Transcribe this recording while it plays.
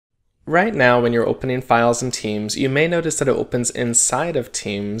Right now, when you're opening files in Teams, you may notice that it opens inside of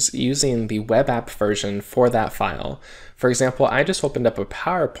Teams using the web app version for that file. For example, I just opened up a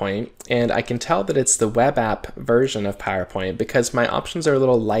PowerPoint and I can tell that it's the web app version of PowerPoint because my options are a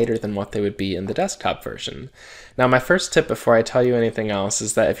little lighter than what they would be in the desktop version. Now, my first tip before I tell you anything else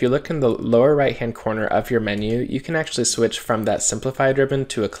is that if you look in the lower right-hand corner of your menu, you can actually switch from that simplified ribbon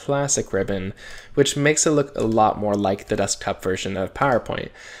to a classic ribbon, which makes it look a lot more like the desktop version of PowerPoint.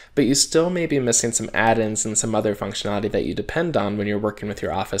 But you still may be missing some add-ins and some other functionality that you depend on when you're working with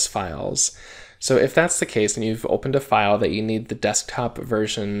your Office files. So if that's the case and you've opened a file that you need the desktop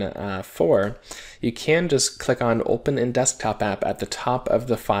version for, you can just click on Open in Desktop App at the top of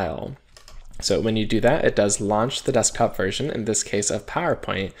the file. So when you do that, it does launch the desktop version, in this case of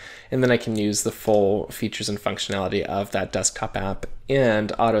PowerPoint, and then I can use the full features and functionality of that desktop app, and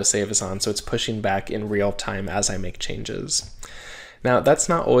autosave is on, so it's pushing back in real time as I make changes. Now, that's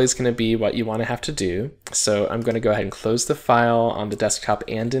not always going to be what you want to have to do, so I'm going to go ahead and close the file on the desktop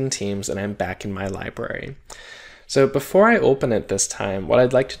and in Teams, and I'm back in my library. So before I open it this time, what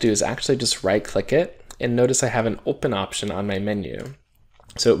I'd like to do is actually just right-click it, and notice I have an Open option on my menu.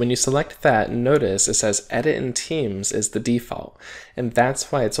 So when you select that, notice it says Edit in Teams is the default, and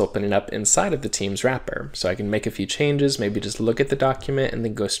that's why it's opening up inside of the Teams wrapper. So I can make a few changes, maybe just look at the document and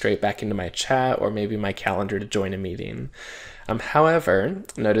then go straight back into my chat or maybe my calendar to join a meeting. However,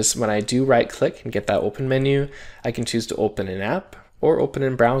 notice when I do right-click and get that open menu, I can choose to open an app or open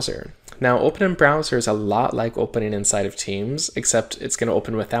in browser. Now, open in browser is a lot like opening inside of Teams, except it's going to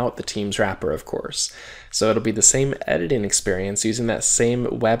open without the Teams wrapper, of course. So it'll be the same editing experience using that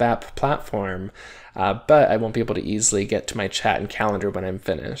same web app platform, but I won't be able to easily get to my chat and calendar when I'm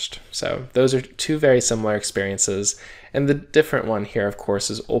finished. So those are two very similar experiences. And the different one here, of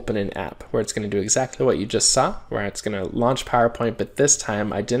course, is open an app, where it's going to do exactly what you just saw, where it's going to launch PowerPoint, but this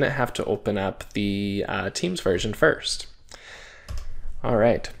time I didn't have to open up the Teams version first. All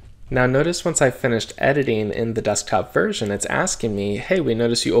right. Now notice once I finished editing in the desktop version, it's asking me, hey, we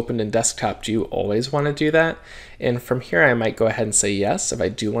notice you opened in desktop. Do you always want to do that? And from here, I might go ahead and say yes if I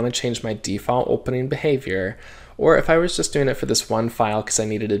do want to change my default opening behavior. Or if I was just doing it for this one file because I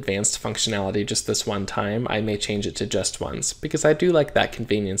needed advanced functionality just this one time, I may change it to just once, because I do like that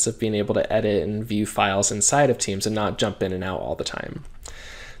convenience of being able to edit and view files inside of Teams and not jump in and out all the time.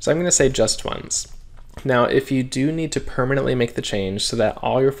 So I'm going to say just once. Now, if you do need to permanently make the change so that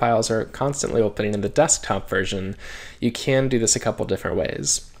all your files are constantly opening in the desktop version, you can do this a couple different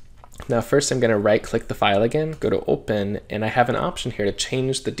ways. Now, first I'm going to right-click the file again, go to Open, and I have an option here to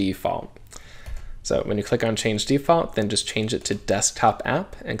change the default. So when you click on Change Default, then just change it to Desktop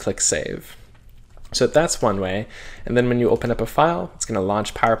App and click Save. So that's one way, and then when you open up a file, it's going to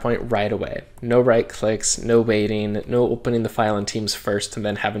launch PowerPoint right away. No right-clicks, no waiting, no opening the file in Teams first and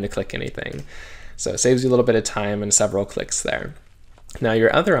then having to click anything. So it saves you a little bit of time and several clicks there. Now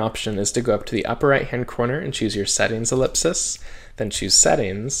your other option is to go up to the upper right-hand corner and choose your Settings ellipsis, then choose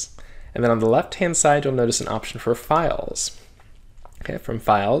Settings, and then on the left-hand side you'll notice an option for Files. Okay, from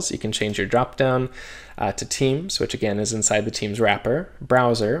Files you can change your drop-down to Teams, which again is inside the Teams wrapper,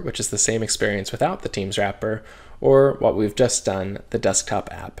 Browser, which is the same experience without the Teams wrapper, or what we've just done, the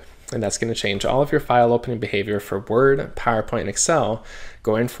Desktop app. And that's going to change all of your file opening behavior for Word, PowerPoint, and Excel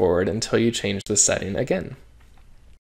going forward until you change the setting again.